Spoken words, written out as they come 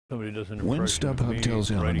Somebody does an When impression of me StubHub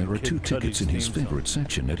tells Alan writing there are Kid 2 Cudi's tickets in his theme song. favorite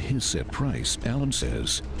section at his set price, Alan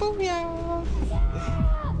says, Booyah!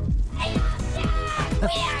 Hey, we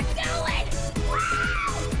are going! Wow!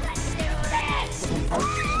 Let's do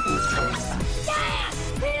this! Yeah!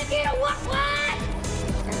 Can I get a what?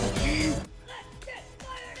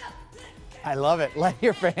 I love it. Let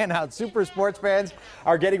your fan out. Super sports fans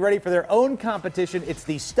are getting ready for their own competition. It's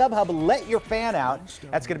the StubHub Let Your Fan Out.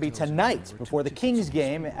 That's going to be tonight before the Kings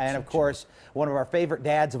game. And of course, one of our favorite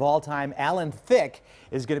dads of all time, Alan Thicke,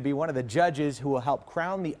 is going to be one of the judges who will help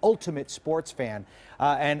crown the ultimate sports fan.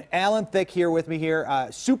 And Alan Thicke here with me here.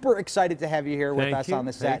 Super excited to have you here with us on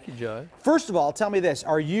the set. Thank you, Josh. First of all, tell me this.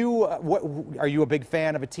 Are you a big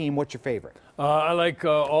fan of a team? What's your favorite? I like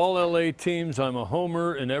all LA teams. I'm a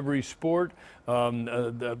homer in every sport,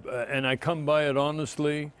 and I come by it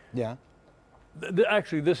honestly. Yeah.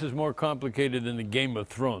 Actually, this is more complicated than the Game of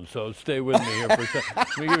Thrones, so stay with me here for a second.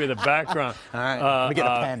 Let me give you the background. All right, let me get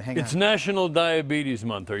a pen. Hang on. It's National Diabetes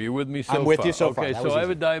Month. Are you with me so far? I'm with you so far. Okay, so I have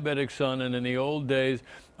a diabetic son, and in the old days,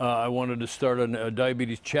 I wanted to start a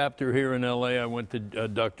diabetes chapter here in LA. I went to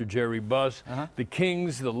Dr. Jerry Buss. The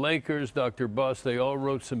Kings, the Lakers, Dr. Buss, they all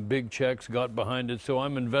wrote some big checks, got behind it, so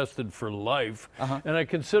I'm invested for life. And I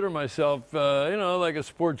consider myself, you know, like a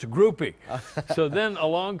sports groupie. So then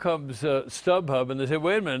along comes StubHub, and they say,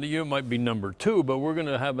 wait a minute, you might be number 2, but we're going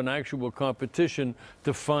to have an actual competition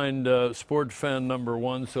to find sport fan number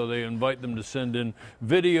 1. So they invite them to send in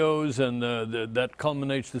videos, and that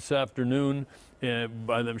culminates this afternoon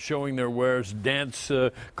by them showing their wares, dance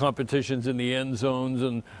competitions in the end zones,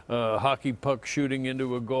 and hockey puck shooting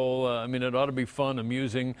into a goal. I mean, it ought to be fun,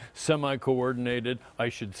 amusing, semi-coordinated. I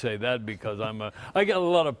should say that because I get a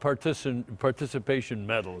lot of participation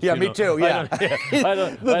medals. Yeah, me too. Yeah,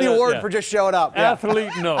 the award for just showing up. Yeah.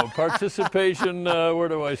 Athlete, no. Participation, where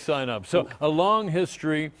do I sign up? So a long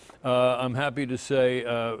history. I'm happy to say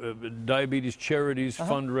diabetes charities,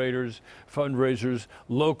 fundraisers,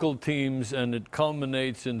 local teams, and it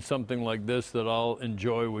culminates in something like this that I'll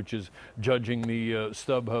enjoy, which is judging the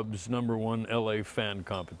StubHub's #1 LA fan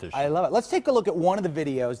competition. I love it. Let's take a look at one of the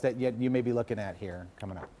videos that you may be looking at here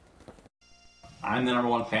coming up. I'm the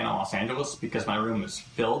 #1 fan of Los Angeles because my room is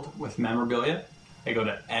filled with memorabilia. I go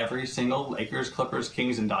to every single Lakers, Clippers,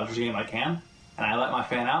 Kings, and Dodgers game I can, and I let my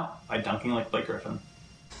fan out by dunking like Blake Griffin.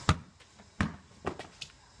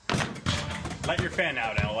 Let your fan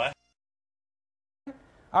out, LA.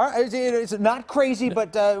 All right, it's not crazy,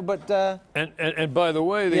 but and by the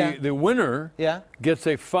way, the winner gets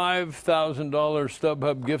a $5,000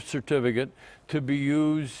 StubHub gift certificate to be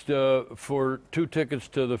used for 2 tickets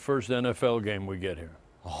to the first NFL game we get here.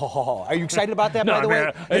 Oh, are you excited about that, by the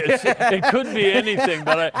way? It could be anything,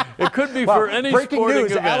 but it could be for any sporting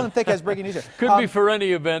event. Alan Thicke has breaking news here. Could be for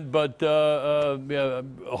any event, but yeah,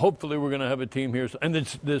 hopefully we're going to have a team here, and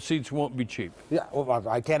the seats won't be cheap. Yeah, well,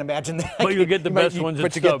 I can't imagine that. But you'll get the best ones at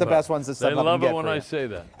StubHub. But you get the best ones at StubHub. They love it when I say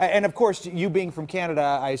that. And of course, you being from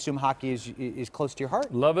Canada, I assume hockey is close to your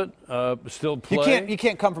heart. Love it. Still play. You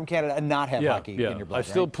can't come from Canada and not have hockey in your blood. I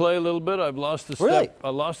still play a little bit. I've lost a step. Really? I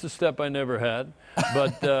lost a step I never had.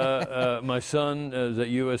 But my son is at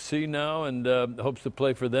USC now and hopes to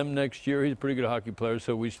play for them next year. He's a pretty good hockey player,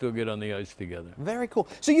 so we still get on the ice together. Very cool.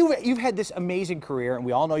 So you've had this amazing career, and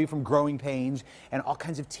we all know you from Growing Pains and all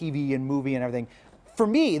kinds of TV and movie and everything. For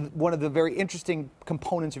me, one of the very interesting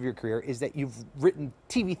components of your career is that you've written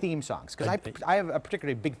TV theme songs, because I am a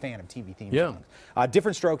particularly big fan of TV theme songs.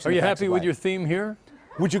 Different Strokes. Are you happy with your theme here?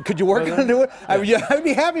 Could you work on a new one? I'd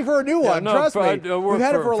be happy for a new one. Trust me. We've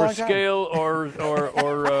had it for a long time. Scale or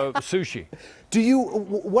sushi.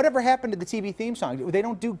 Whatever happened to the TV theme songs? They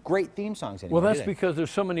don't do great theme songs anymore. Well, that's because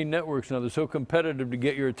there's so many networks now. They're so competitive to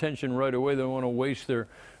get your attention right away. They don't want to waste their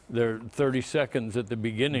 30 seconds at the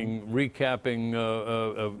beginning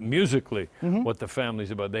recapping musically what the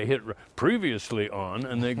family's about. They hit previously on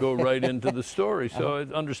and they go right into the story. So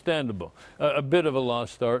it's understandable. A bit of a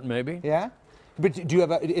lost art, maybe. Yeah. But do you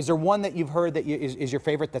have is there one that you've heard that is your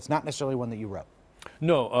favorite that's not necessarily one that you wrote?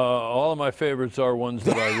 No, all of my favorites are ones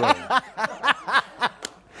that I wrote.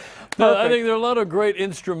 No, I think there are a lot of great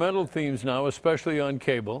instrumental themes now, especially on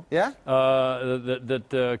cable. Yeah.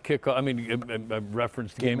 That kick off. I mean, I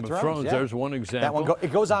referenced Game of Thrones. Yeah. There's one example. That one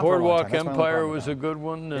it goes on Boardwalk for a long time. Empire was a good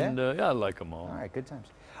one, and yeah, I like them all. All right, good times.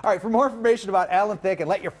 All right, for more information about Alan Thicke and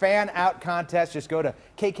Let Your Fan Out contest, just go to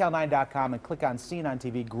KCAL9.com and click on Seen on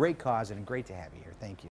TV. Great cause, and great to have you here. Thank you.